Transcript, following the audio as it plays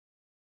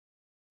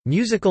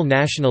Musical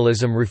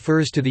nationalism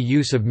refers to the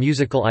use of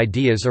musical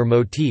ideas or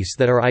motifs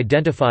that are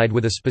identified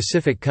with a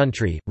specific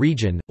country,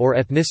 region, or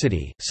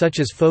ethnicity, such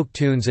as folk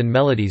tunes and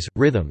melodies,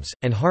 rhythms,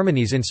 and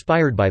harmonies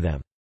inspired by them.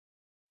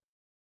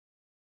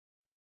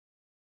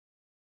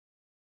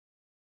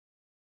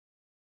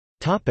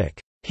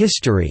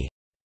 History.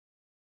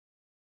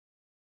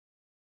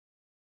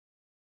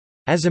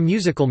 As a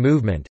musical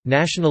movement,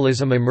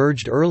 nationalism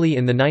emerged early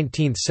in the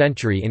 19th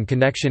century in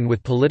connection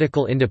with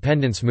political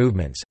independence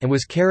movements, and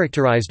was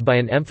characterized by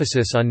an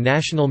emphasis on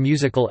national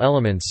musical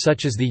elements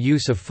such as the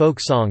use of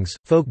folk songs,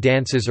 folk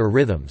dances or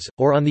rhythms,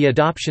 or on the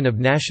adoption of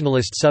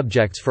nationalist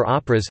subjects for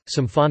operas,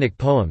 symphonic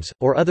poems,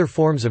 or other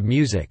forms of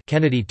music.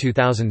 Kennedy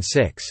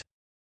 2006.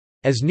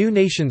 As new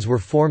nations were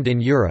formed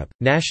in Europe,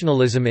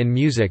 nationalism in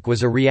music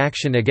was a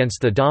reaction against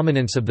the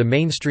dominance of the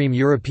mainstream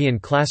European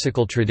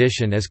classical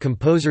tradition as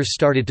composers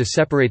started to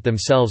separate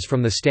themselves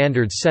from the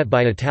standards set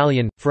by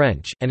Italian,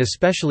 French, and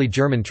especially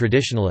German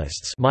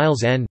traditionalists.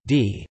 Miles N.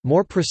 D.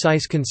 More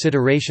precise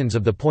considerations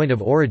of the point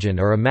of origin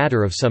are a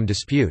matter of some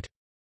dispute.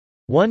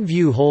 One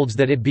view holds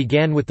that it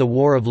began with the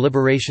War of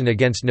Liberation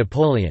against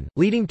Napoleon,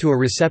 leading to a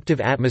receptive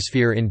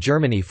atmosphere in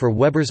Germany for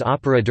Weber's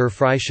opera Der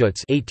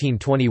Freischütz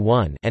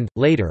 1821 and,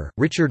 later,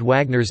 Richard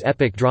Wagner's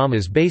epic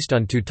dramas based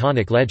on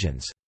Teutonic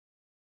legends.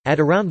 At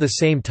around the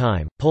same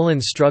time,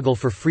 Poland's struggle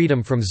for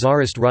freedom from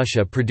Tsarist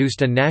Russia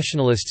produced a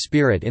nationalist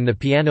spirit in the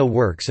piano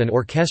works and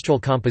orchestral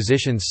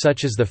compositions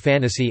such as the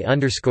Fantasy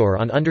on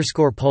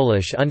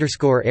Polish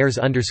airs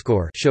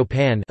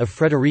Chopin of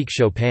Frédéric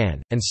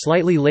Chopin, and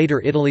slightly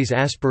later Italy's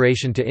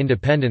aspiration to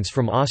independence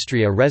from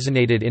Austria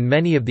resonated in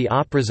many of the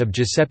operas of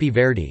Giuseppe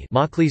Verdi.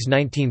 Mockley's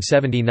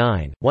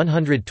 1979,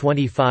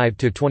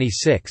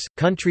 125–26.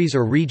 Countries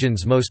or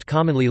regions most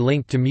commonly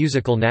linked to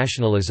musical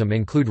nationalism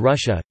include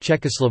Russia,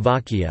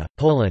 Czechoslovakia,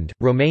 Poland,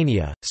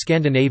 Romania,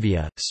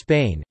 Scandinavia,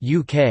 Spain,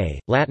 UK,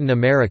 Latin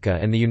America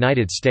and the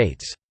United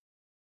States.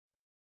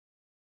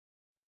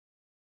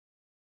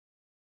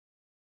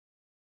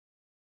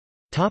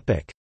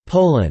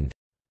 Poland.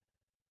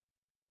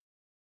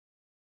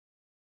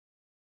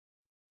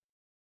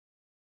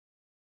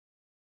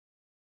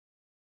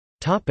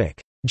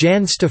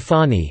 Jan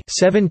Stefani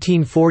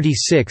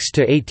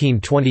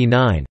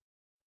 (1746–1829).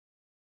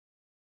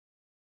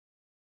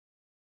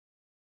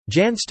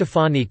 Jan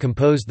Stefani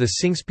composed the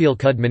Singspiel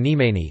kud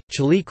Mnimani,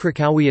 Chili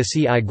Krakowia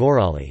si I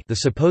Gorali, The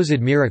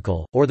Supposed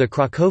Miracle, or The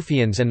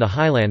Krakowians and the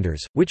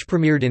Highlanders, which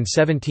premiered in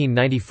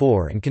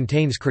 1794 and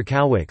contains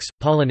Krakowiaks,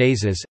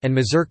 polonaises, and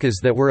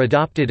mazurkas that were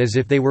adopted as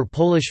if they were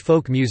Polish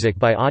folk music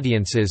by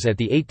audiences at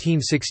the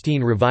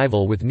 1816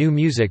 revival with new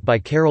music by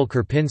Karol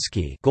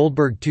Karpinski.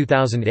 Goldberg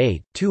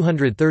 2008,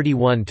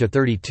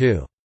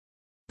 231–32.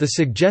 The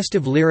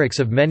suggestive lyrics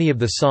of many of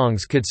the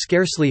songs could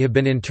scarcely have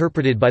been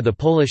interpreted by the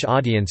Polish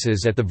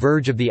audiences at the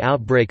verge of the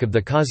outbreak of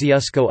the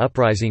Kosciuszko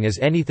uprising as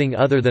anything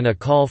other than a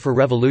call for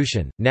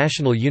revolution,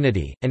 national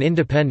unity, and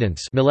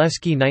independence.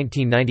 Milewski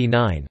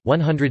 1999,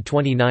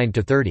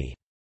 129–30.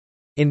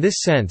 In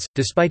this sense,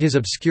 despite his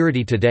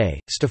obscurity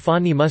today,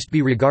 Stefani must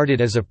be regarded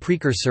as a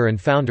precursor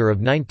and founder of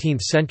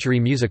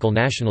 19th-century musical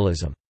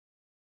nationalism.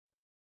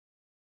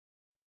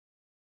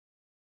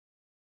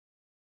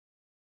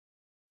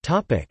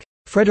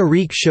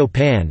 Frédéric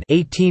Chopin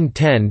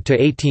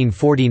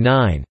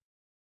 (1810–1849).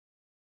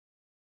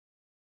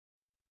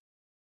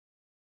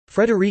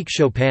 Frédéric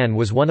Chopin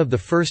was one of the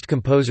first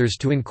composers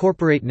to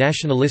incorporate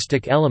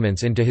nationalistic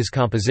elements into his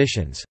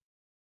compositions.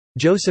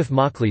 Joseph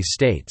Mockley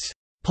states,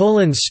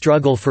 "Poland's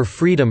struggle for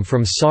freedom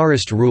from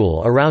Tsarist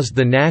rule aroused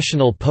the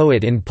national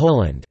poet in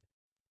Poland.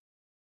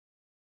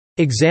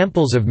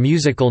 Examples of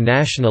musical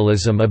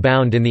nationalism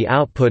abound in the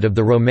output of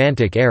the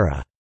Romantic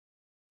era.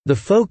 The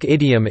folk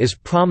idiom is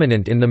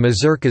prominent in the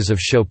mazurkas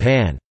of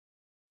Chopin."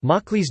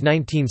 Mockley's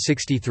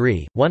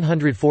 1963,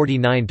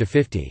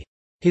 149–50.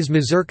 His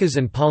mazurkas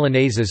and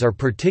polonaises are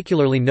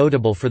particularly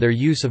notable for their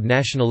use of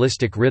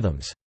nationalistic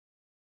rhythms.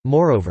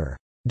 Moreover,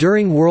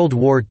 during World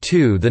War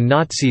II the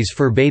Nazis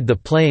forbade the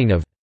playing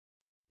of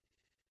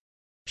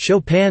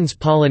Chopin's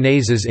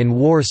polonaises in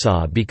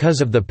Warsaw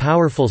because of the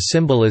powerful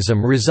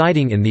symbolism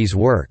residing in these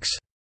works.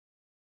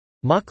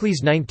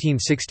 Mockley's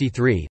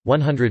 1963,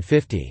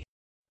 150.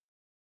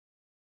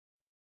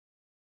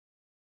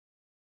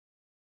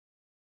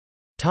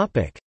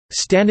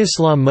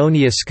 Stanisław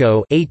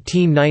Moniuszko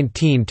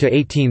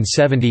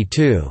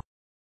 (1819–1872).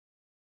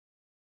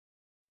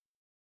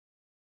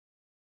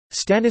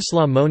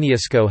 Stanisław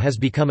Moniuszko has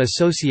become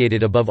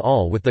associated above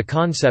all with the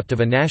concept of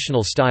a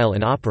national style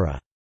in opera.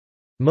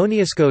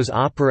 Moniuszko's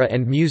opera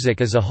and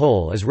music as a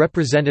whole is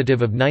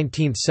representative of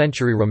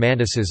 19th-century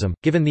Romanticism,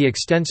 given the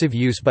extensive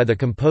use by the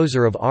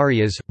composer of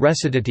arias,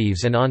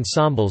 recitatives and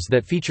ensembles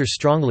that feature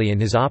strongly in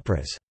his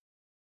operas.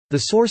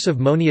 The source of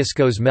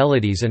Moniuszko's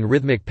melodies and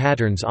rhythmic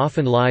patterns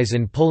often lies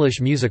in Polish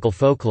musical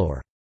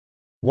folklore.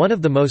 One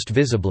of the most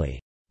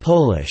visibly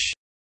Polish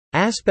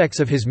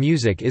aspects of his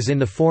music is in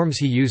the forms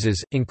he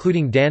uses,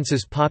 including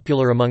dances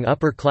popular among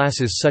upper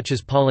classes such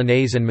as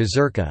polonaise and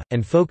mazurka,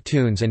 and folk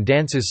tunes and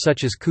dances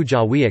such as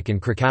kujawiak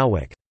and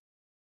krakowiak.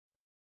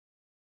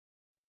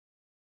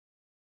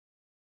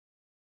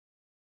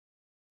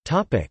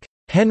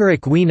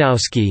 Henryk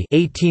Wieniawski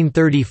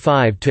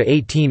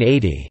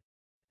 (1835–1880).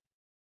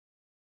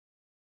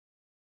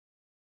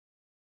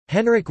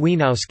 Henryk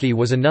Wieniawski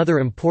was another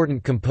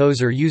important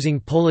composer using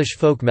Polish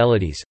folk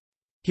melodies.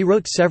 He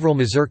wrote several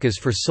mazurkas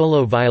for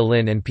solo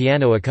violin and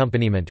piano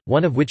accompaniment,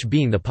 one of which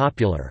being the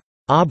popular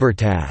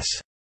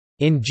Obertasse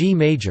in G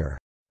major.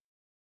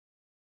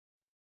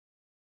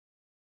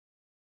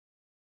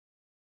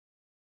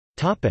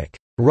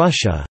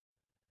 Russia.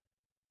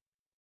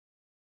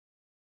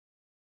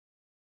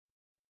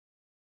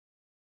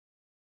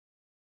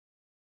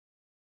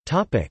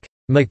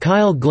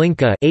 Mikhail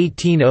Glinka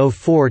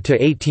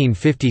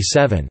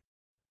 (1804–1857).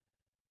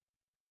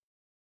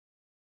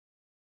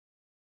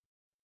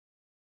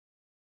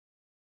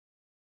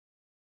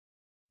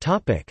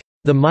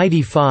 The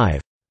Mighty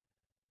Five.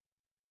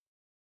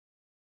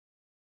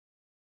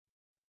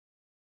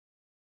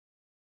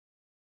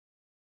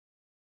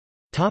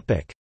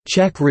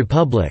 Czech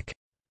Republic.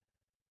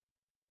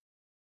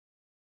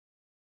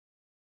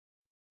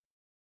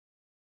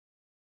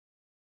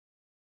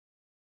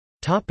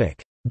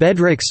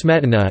 Bedřich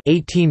Smetana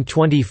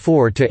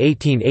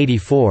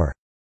 (1824–1884).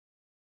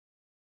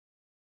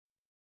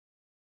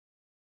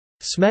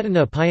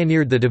 Smetana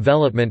pioneered the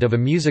development of a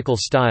musical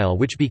style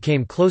which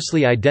became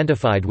closely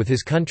identified with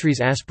his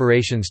country's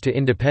aspirations to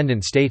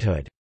independent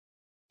statehood.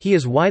 He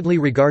is widely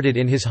regarded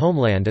in his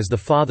homeland as the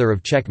father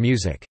of Czech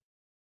music.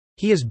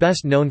 He is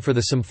best known for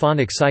the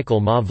symphonic cycle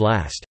Má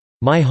vlast,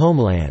 My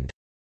Homeland,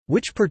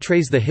 which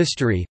portrays the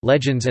history,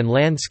 legends and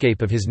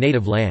landscape of his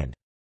native land.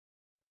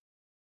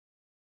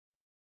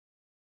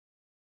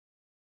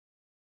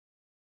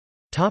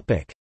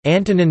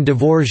 Antonín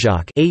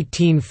Dvořák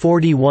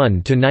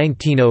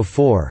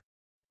 (1841–1904).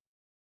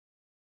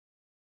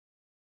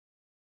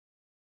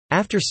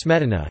 After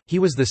Smetana, he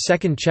was the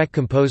second Czech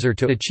composer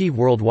to achieve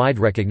worldwide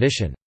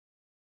recognition.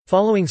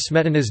 Following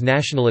Smetana's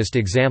nationalist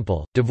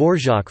example,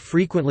 Dvořák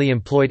frequently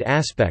employed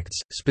aspects,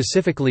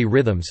 specifically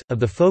rhythms, of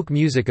the folk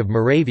music of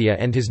Moravia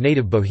and his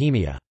native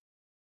Bohemia.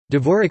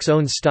 Dvořák's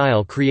own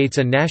style creates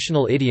a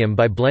national idiom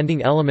by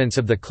blending elements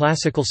of the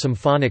classical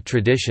symphonic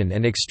tradition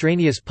and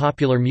extraneous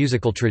popular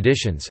musical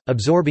traditions,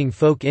 absorbing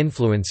folk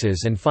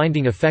influences and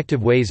finding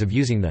effective ways of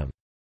using them.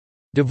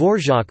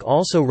 Dvořák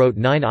also wrote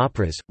 9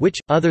 operas, which,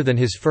 other than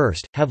his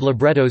first, have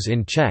librettos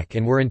in Czech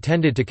and were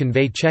intended to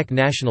convey Czech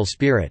national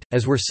spirit,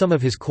 as were some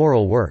of his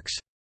choral works.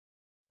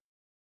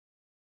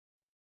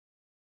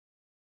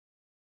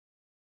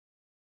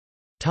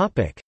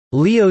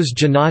 Leoš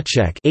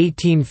Janáček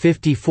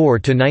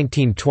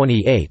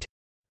 (1854–1928).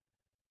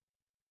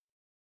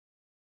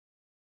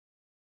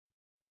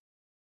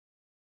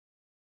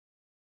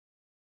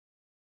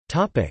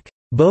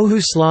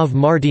 Bohuslav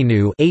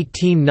Martinů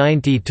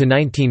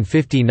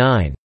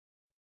 (1890–1959).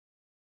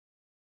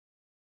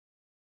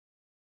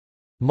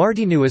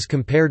 Martinů is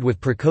compared with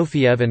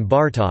Prokofiev and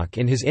Bartók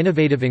in his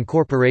innovative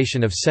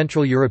incorporation of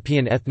Central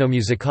European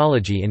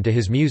ethnomusicology into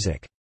his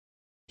music.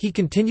 He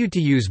continued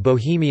to use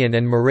Bohemian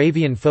and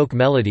Moravian folk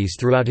melodies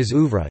throughout his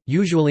oeuvre,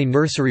 usually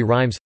nursery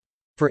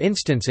rhymes—for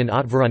instance in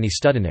Otvorení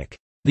studenek,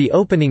 the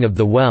opening of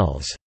the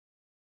wells.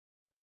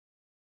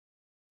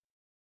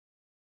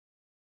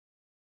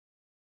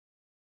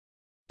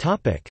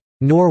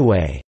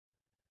 Norway.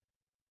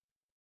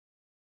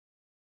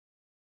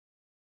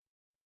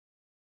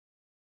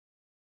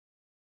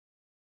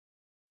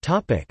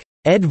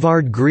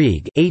 Edvard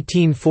Grieg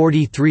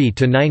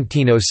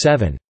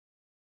 (1843–1907).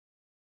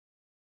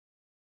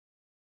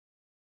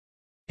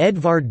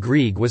 Edvard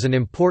Grieg was an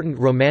important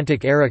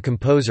Romantic-era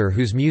composer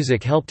whose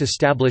music helped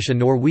establish a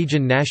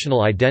Norwegian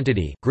national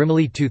identity.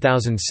 Grimley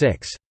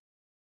 2006.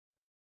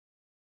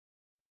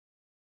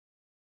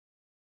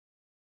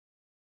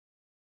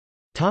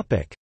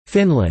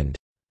 Finland.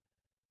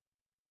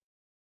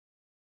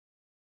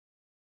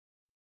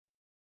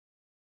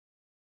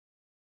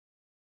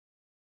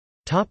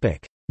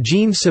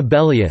 Jean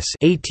Sibelius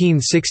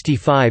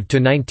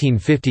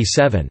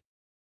 (1865–1957).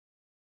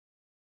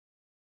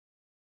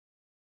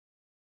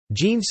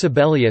 Jean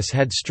Sibelius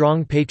had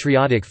strong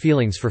patriotic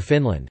feelings for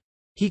Finland.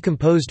 He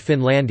composed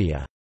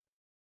Finlandia.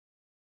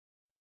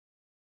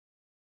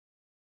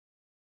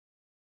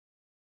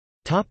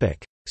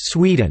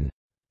 Sweden.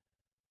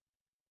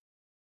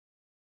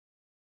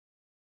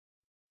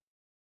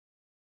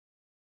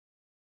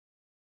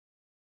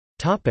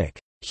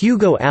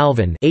 Hugo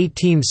Alfvén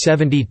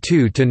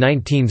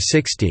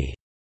 (1872–1960).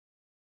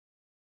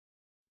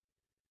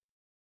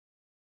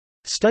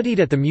 Studied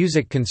at the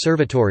Music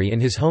Conservatory in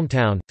his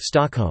hometown,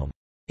 Stockholm.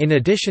 In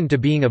addition to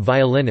being a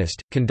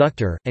violinist,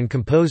 conductor, and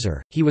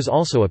composer, he was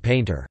also a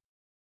painter.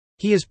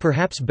 He is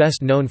perhaps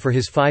best known for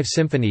his 5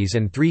 symphonies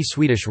and 3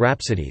 Swedish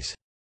rhapsodies.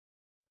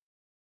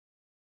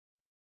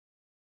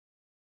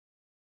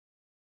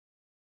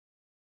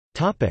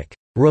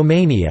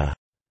 Romania.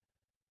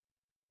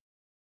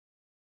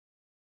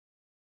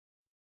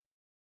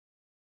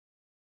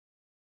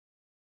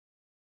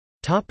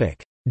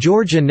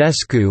 George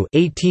Enescu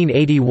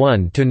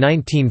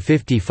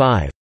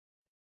 (1881–1955).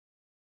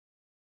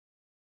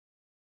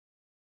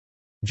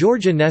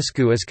 George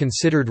Enescu is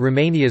considered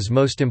Romania's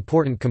most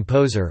important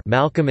composer.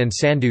 Malcolm and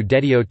Sandu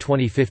Dedio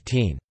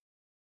 2015.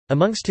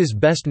 Amongst his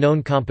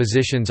best-known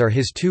compositions are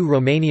his two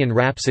Romanian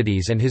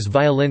Rhapsodies and his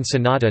Violin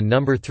Sonata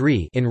No.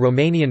 3 in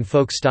Romanian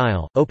folk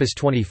style, Opus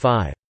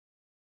 25.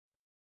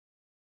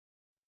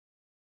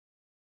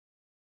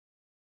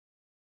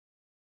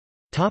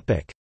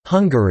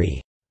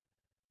 Hungary.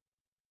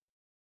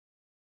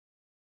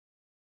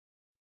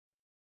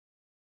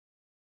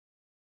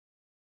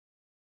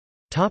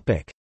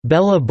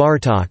 Béla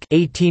Bartók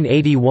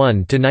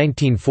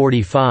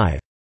 (1881–1945).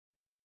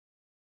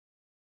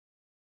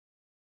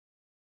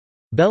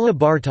 Béla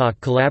Bartók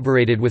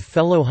collaborated with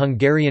fellow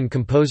Hungarian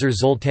composer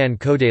Zoltán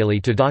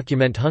Kodály to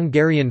document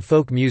Hungarian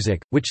folk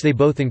music, which they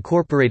both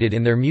incorporated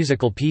in their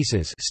musical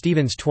pieces.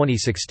 Stevens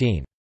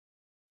 2016.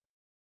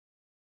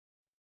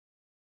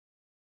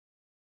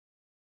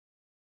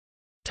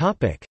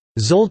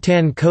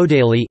 Zoltán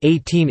Kodály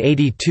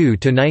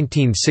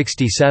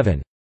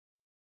 (1882–1967).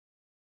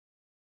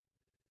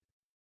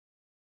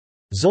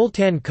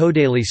 Zoltán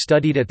Kodály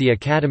studied at the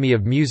Academy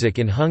of Music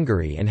in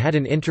Hungary and had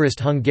an interest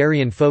in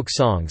Hungarian folk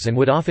songs and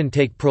would often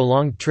take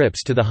prolonged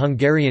trips to the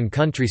Hungarian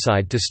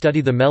countryside to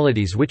study the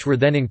melodies which were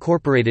then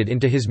incorporated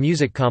into his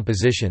music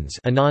compositions.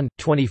 Anand,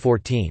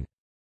 2014.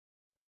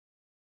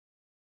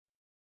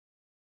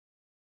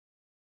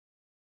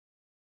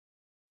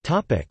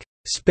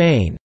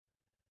 Spain.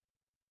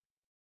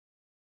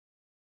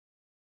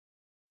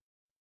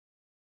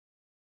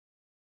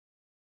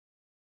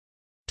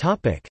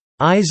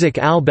 Isaac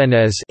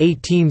Albéniz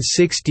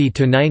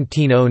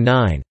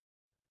 (1860–1909).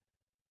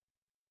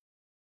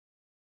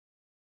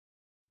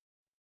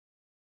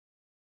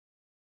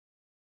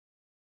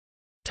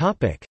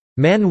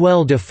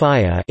 Manuel de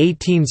Falla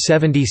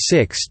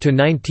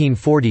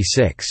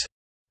 (1876–1946).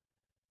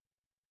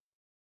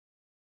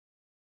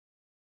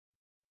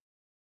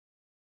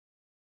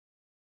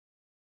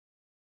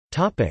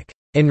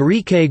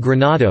 Enrique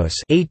Granados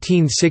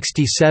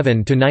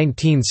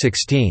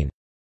 (1867–1916).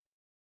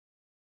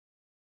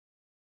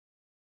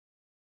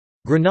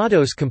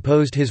 Granados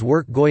composed his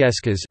work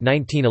Goyescas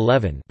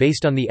 1911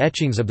 based on the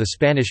etchings of the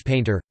Spanish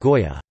painter,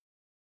 Goya.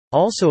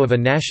 Also of a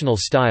national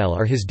style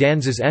are his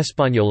Danzas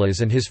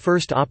Españolas and his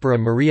first opera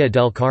María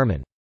del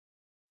Carmen.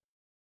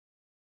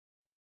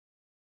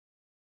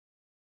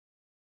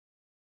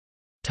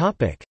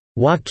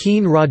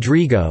 Joaquín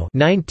Rodrigo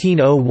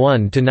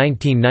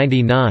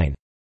 1901–1999.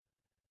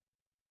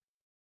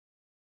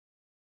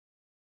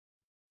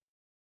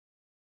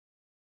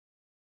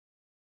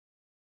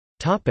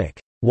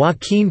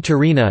 Joaquín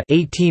Turina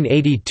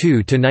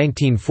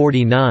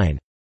 1882–1949.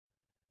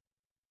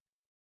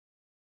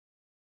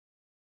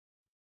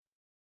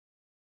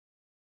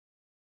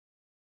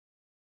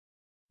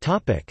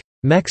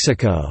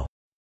 Mexico.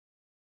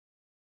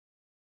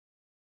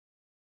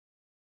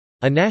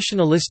 A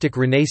nationalistic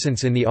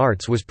renaissance in the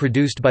arts was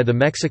produced by the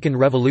Mexican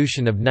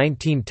Revolution of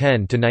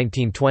 1910 to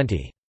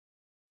 1920.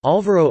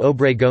 Álvaro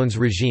Obregón's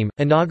regime,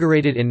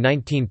 inaugurated in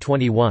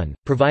 1921,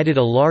 provided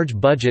a large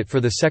budget for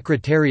the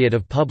Secretariat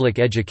of Public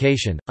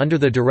Education, under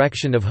the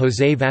direction of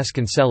José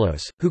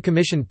Vasconcelos, who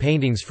commissioned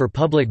paintings for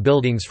public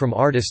buildings from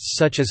artists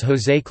such as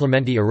José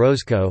Clemente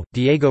Orozco,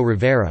 Diego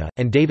Rivera,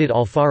 and David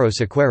Alfaro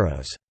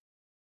Siqueiros.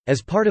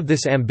 As part of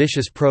this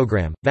ambitious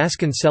program,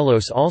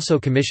 Vasconcelos also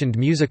commissioned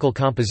musical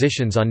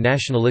compositions on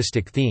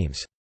nationalistic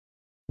themes.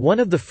 One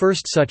of the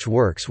first such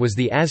works was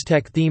the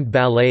Aztec-themed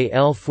ballet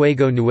El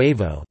Fuego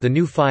Nuevo, The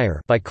New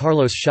Fire, by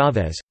Carlos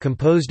Chávez,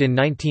 composed in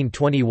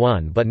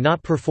 1921 but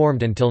not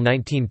performed until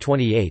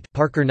 1928.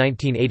 Parker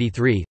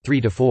 1983,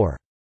 3–4.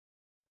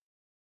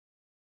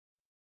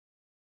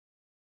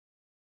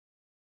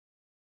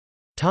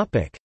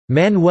 Topic: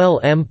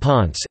 Manuel M.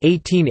 Ponce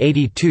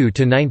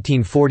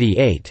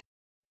 (1882–1948).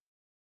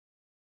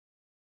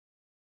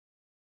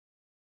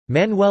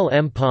 Manuel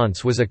M.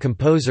 Ponce was a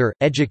composer,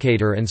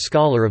 educator and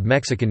scholar of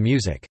Mexican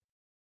music.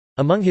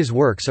 Among his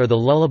works are the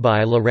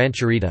Lullaby La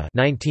Rancherita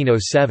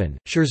 1907,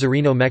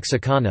 Scherzerino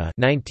Mexicana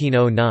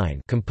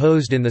 1909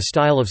 composed in the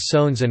style of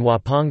sones and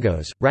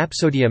huapangos,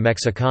 Rapsodia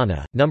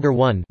Mexicana, No.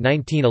 1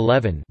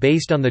 1911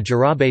 based on the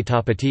Jarabe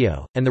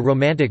Tapatio, and the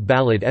romantic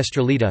ballad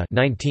Estrelita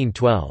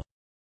 1912.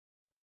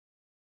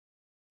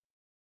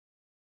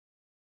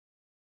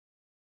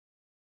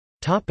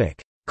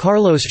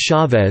 Carlos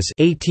Chávez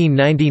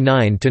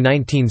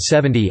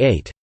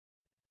 (1899–1978).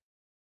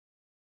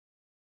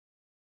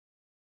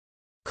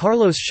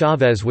 Carlos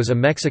Chávez was a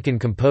Mexican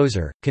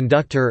composer,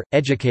 conductor,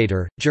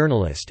 educator,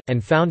 journalist,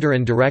 and founder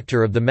and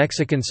director of the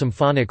Mexican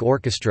Symphonic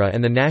Orchestra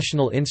and the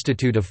National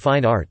Institute of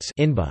Fine Arts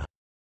 (INBA).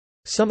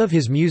 Some of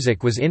his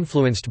music was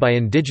influenced by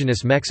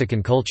indigenous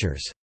Mexican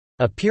cultures.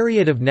 A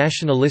period of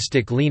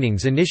nationalistic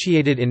leanings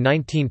initiated in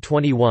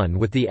 1921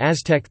 with the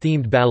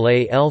Aztec-themed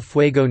ballet El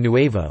Fuego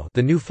Nuevo,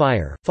 The New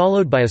Fire,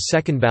 followed by a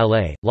second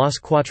ballet, Los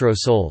Cuatro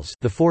Soles,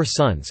 The Four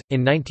Sons,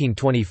 in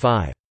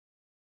 1925.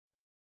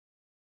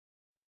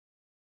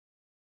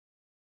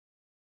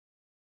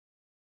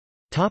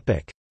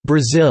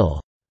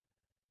 Brazil.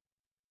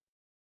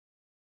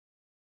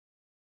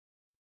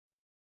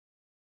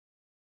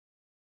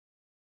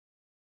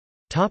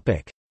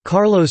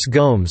 Carlos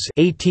Gomes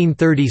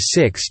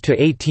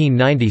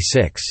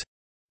 (1836–1896).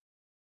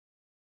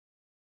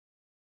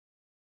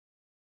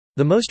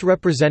 The most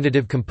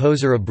representative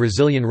composer of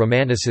Brazilian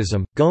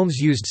Romanticism, Gomes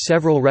used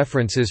several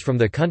references from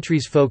the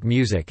country's folk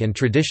music and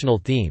traditional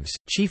themes,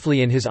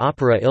 chiefly in his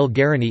opera Il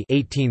Guarani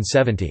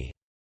 1870.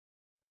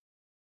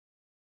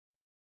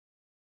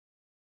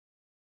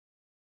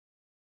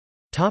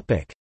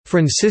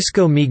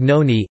 Francisco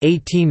Mignoni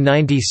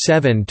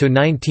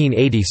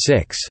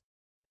 (1897–1986).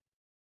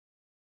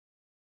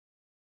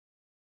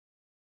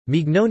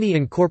 Mignoni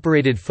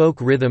incorporated folk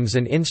rhythms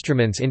and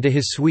instruments into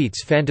his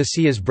suites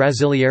Fantasias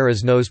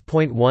Brasileiras Nos.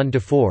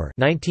 1–4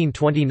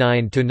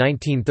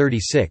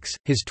 (1929–1936),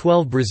 his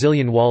 12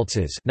 Brazilian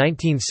waltzes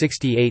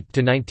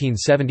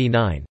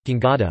 (1968–1979),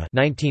 Gingada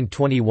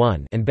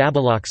 (1921), and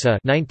Babalaksa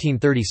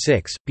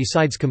 (1936),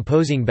 besides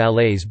composing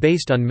ballets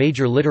based on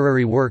major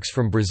literary works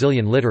from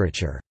Brazilian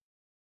literature.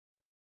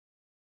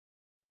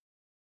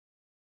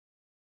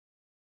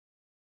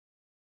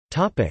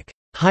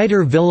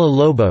 Heitor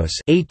Villa-Lobos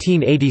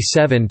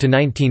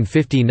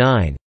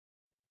 (1887–1959).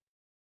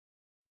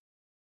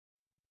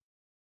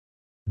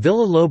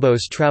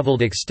 Villa-Lobos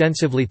traveled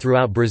extensively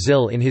throughout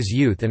Brazil in his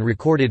youth and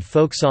recorded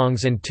folk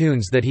songs and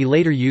tunes that he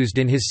later used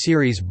in his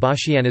series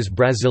Bachianas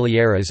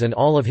Brasileiras and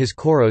all of his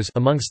choros,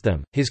 amongst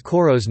them, his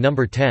choros No.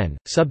 10,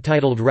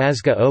 subtitled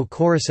Rasga o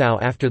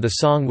Coração after the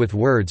song with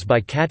words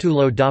by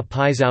Catulo da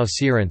Paisão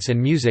Cearense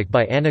and music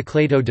by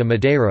Anacleto de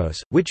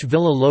Medeiros, which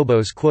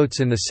Villa-Lobos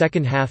quotes in the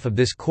second half of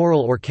this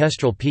choral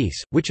orchestral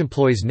piece, which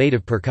employs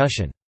native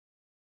percussion.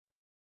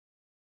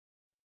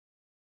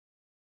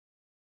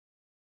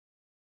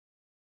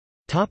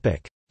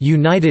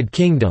 United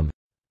Kingdom.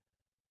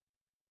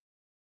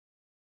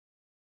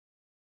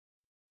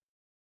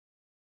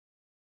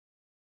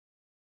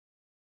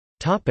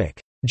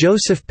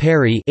 Joseph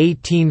Parry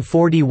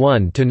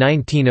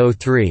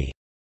 (1841–1903).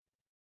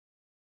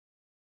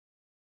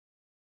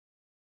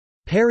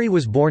 Parry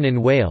was born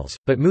in Wales,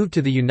 but moved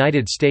to the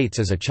United States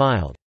as a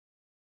child.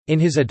 In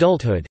his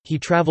adulthood, he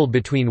travelled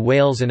between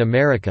Wales and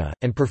America,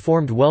 and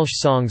performed Welsh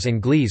songs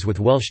and glees with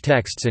Welsh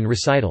texts in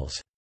recitals.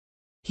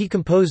 He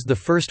composed the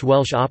first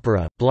Welsh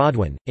opera,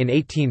 Blodwen, in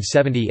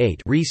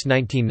 1878, Rhys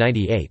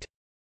 1998.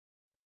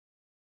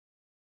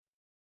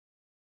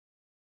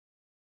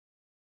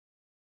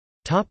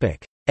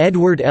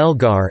 Edward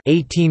Elgar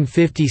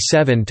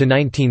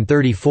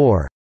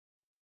 (1857–1934).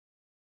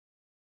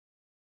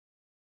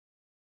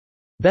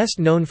 Best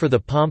known for the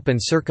Pomp and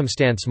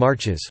Circumstance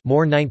Marches,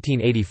 Moore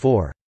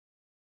 1984.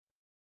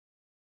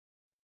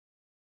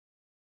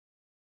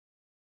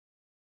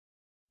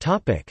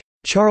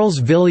 Charles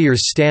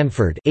Villiers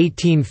Stanford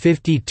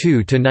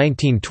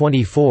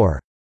 (1852–1924).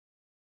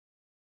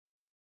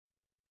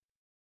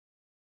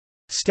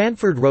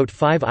 Stanford wrote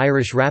 5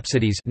 Irish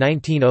Rhapsodies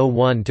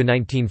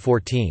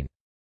 1901–1914.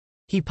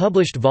 He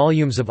published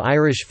volumes of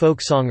Irish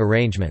folk song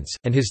arrangements,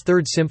 and his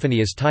third symphony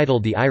is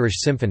titled The Irish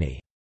Symphony.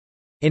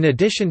 In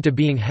addition to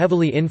being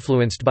heavily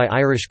influenced by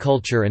Irish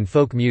culture and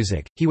folk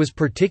music, he was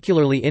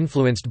particularly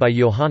influenced by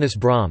Johannes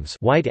Brahms,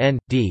 White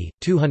N.D.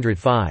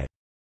 205.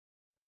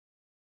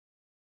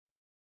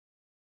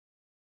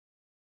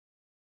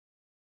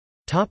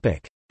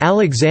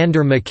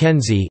 Alexander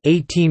Mackenzie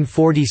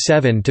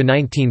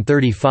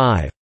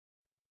 (1847–1935).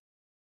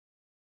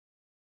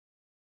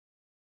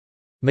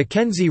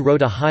 Mackenzie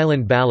wrote a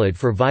Highland Ballad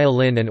for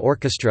Violin and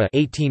Orchestra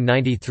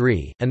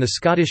 1893, and the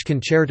Scottish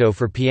Concerto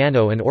for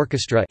Piano and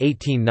Orchestra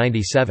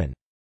 1897.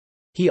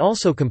 He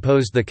also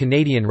composed the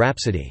Canadian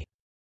Rhapsody.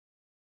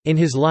 In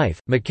his life,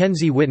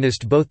 Mackenzie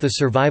witnessed both the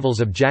survivals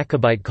of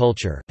Jacobite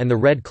culture, and the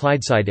Red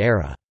Clydeside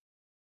era.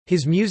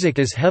 His music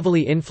is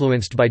heavily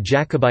influenced by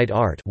Jacobite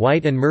art.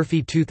 White and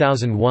Murphy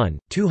 2001,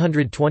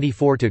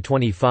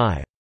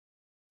 224–25.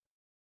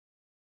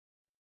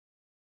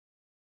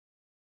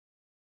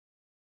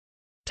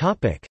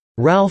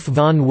 Ralph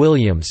Vaughan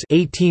Williams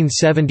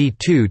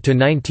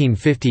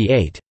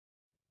 (1872–1958).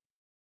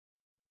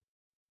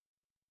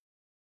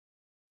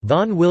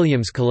 Vaughan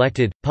Williams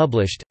collected,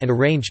 published, and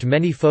arranged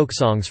many folk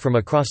songs from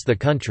across the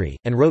country,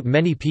 and wrote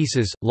many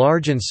pieces,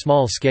 large and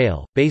small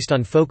scale, based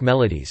on folk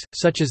melodies,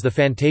 such as the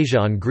Fantasia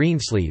on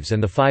Greensleeves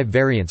and the 5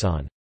 variants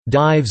on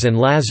Dives and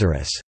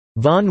Lazarus.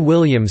 Vaughan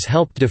Williams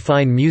helped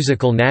define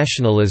musical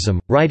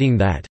nationalism, writing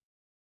that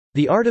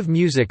the art of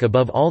music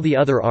above all the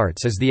other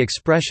arts is the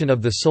expression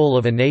of the soul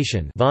of a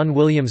nation. Vaughan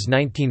Williams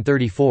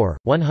 1934,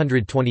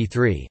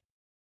 123.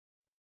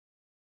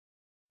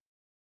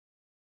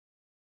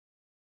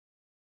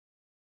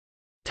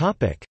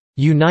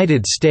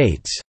 United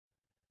States.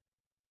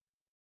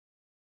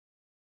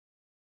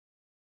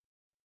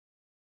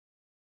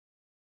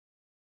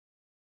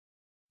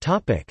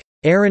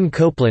 Aaron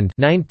Copland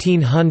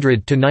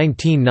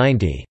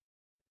 1900–1990.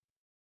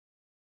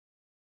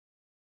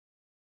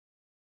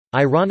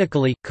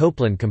 Ironically,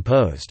 Copland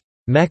composed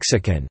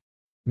Mexican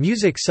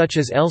music such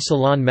as El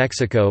Salón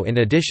Mexico in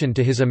addition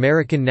to his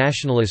American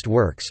nationalist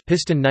works.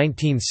 Piston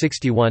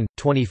 1961,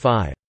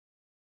 25.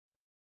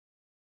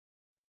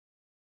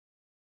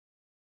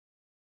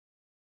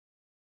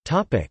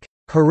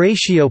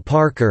 Horatio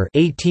Parker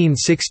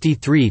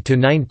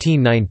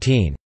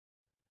 (1863–1919).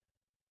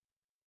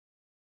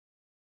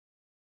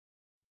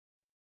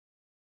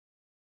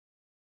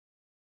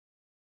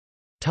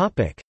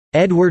 Topic: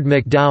 Edward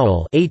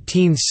MacDowell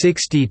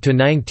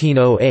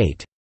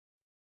 (1860–1908).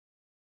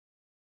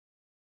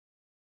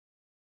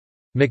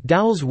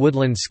 MacDowell's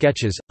Woodland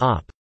Sketches,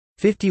 Op.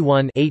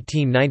 51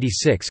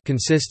 (1896)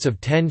 consists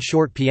of 10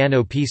 short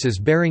piano pieces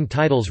bearing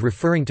titles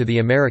referring to the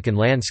American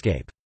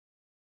landscape.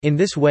 In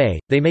this way,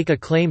 they make a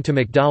claim to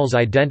MacDowell's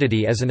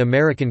identity as an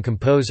American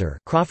composer.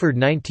 Crawford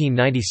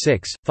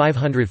 1996,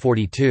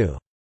 542.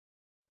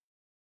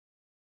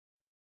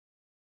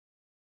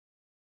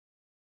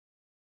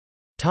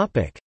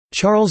 Topic: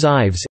 Charles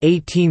Ives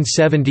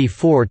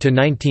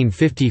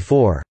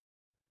 (1874–1954).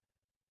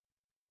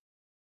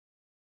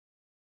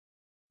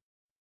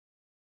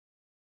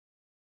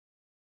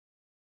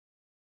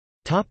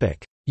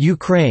 Topic: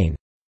 Ukraine.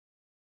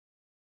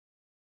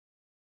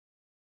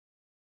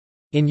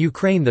 In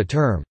Ukraine the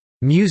term,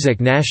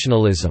 "music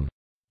nationalism",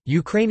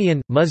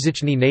 Ukrainian,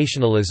 muzyczny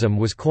nationalism,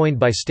 was coined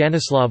by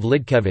Stanislav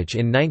Lidkevich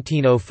in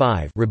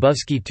 1905,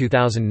 Rybovsky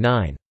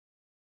 2009.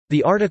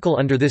 The article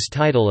under this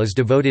title is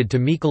devoted to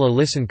Mykola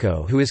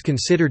Lysenko, who is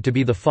considered to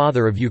be the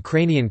father of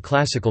Ukrainian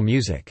classical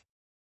music.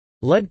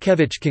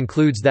 Ludkevich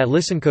concludes that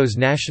Lysenko's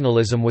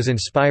nationalism was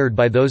inspired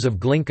by those of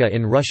Glinka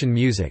in Russian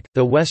music,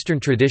 though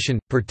Western tradition,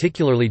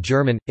 particularly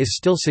German, is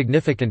still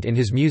significant in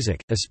his music,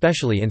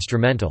 especially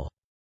instrumental.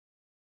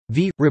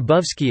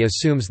 Rybovsky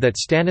assumes that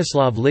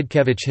Stanislav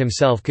Lidkevich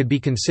himself could be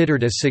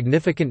considered a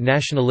significant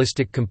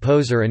nationalistic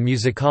composer and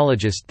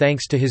musicologist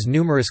thanks to his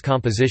numerous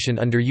composition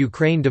under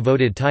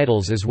Ukraine-devoted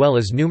titles as well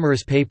as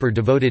numerous paper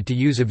devoted to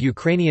use of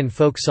Ukrainian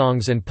folk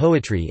songs and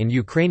poetry in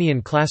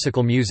Ukrainian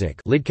classical music.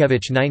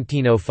 Lidkevich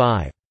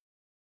 1905.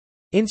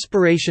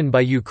 Inspiration by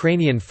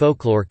Ukrainian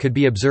folklore could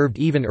be observed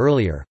even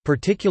earlier,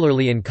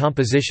 particularly in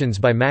compositions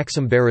by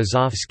Maxim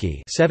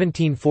Berezovsky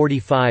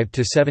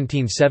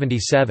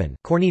 (1745–1777),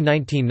 Korny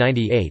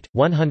 1998,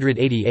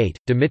 188,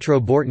 Dmytro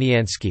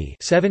Bortniansky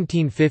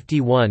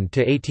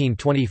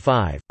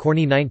 (1751–1825),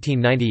 Korny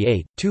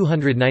 1998,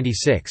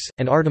 296,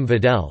 and Artem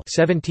Videl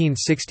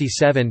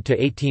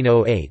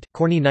 (1767–1808),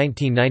 Korny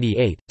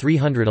 1998,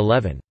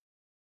 311.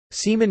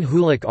 Seaman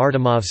Hulik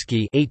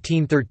Artemovsky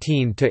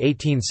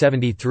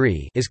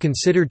 (1813–1873) is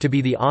considered to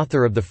be the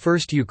author of the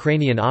first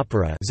Ukrainian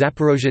opera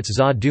Zaporozhets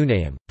za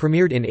Dunaim,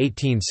 premiered in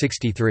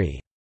 1863.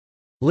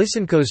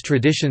 Lysenko's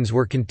traditions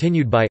were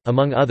continued by,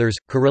 among others,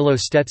 Kirillo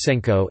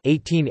Stetsenko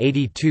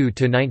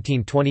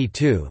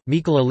 (1882–1922),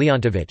 Mykola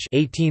Leontovich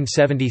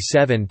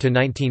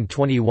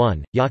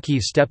 (1877–1921),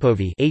 Yakiv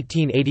Stepovy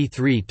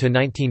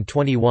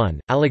 (1883–1921),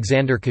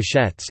 Alexander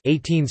Kashets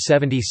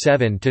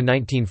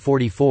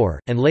 (1877–1944),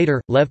 and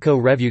later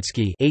Levko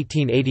Revutsky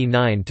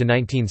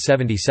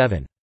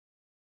 (1889–1977).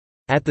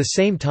 At the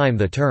same time,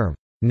 the term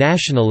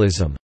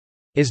nationalism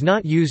is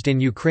not used in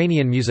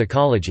Ukrainian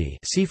musicology,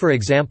 see for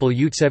example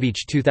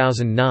Yutsevich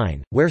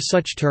 2009, where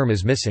such term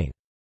is missing.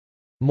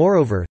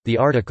 Moreover, the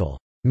article,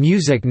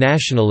 "music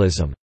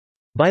nationalism"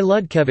 by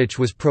Ludkevich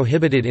was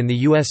prohibited in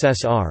the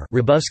USSR,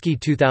 Rybovsky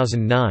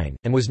 2009,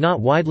 and was not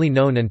widely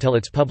known until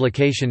its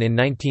publication in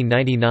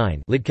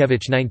 1999,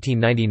 Lidkevich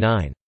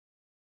 1999.